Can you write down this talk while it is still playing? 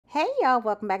Hey y'all,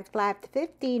 welcome back to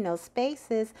FlyafterFifty, no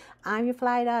spaces. I'm your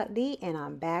Fly Dog D and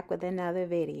I'm back with another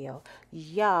video.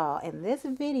 Y'all, in this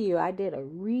video I did a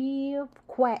real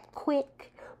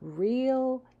quick,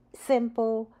 real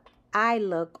simple eye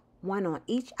look, one on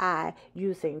each eye,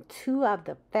 using two of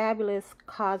the fabulous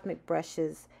Cosmic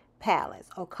Brushes palettes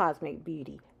or Cosmic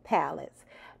Beauty palettes.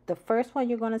 The first one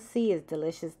you're going to see is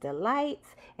Delicious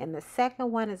Delights, and the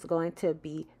second one is going to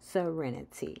be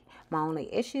Serenity. My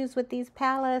only issues with these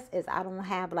palettes is I don't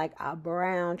have like a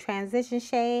brown transition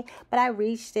shade, but I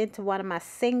reached into one of my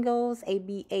singles,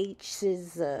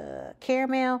 ABH's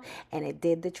Caramel, and it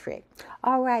did the trick.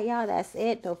 All right, y'all, that's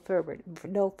it.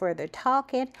 No further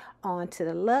talking. On to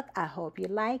the look. I hope you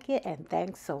like it, and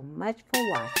thanks so much for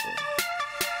watching.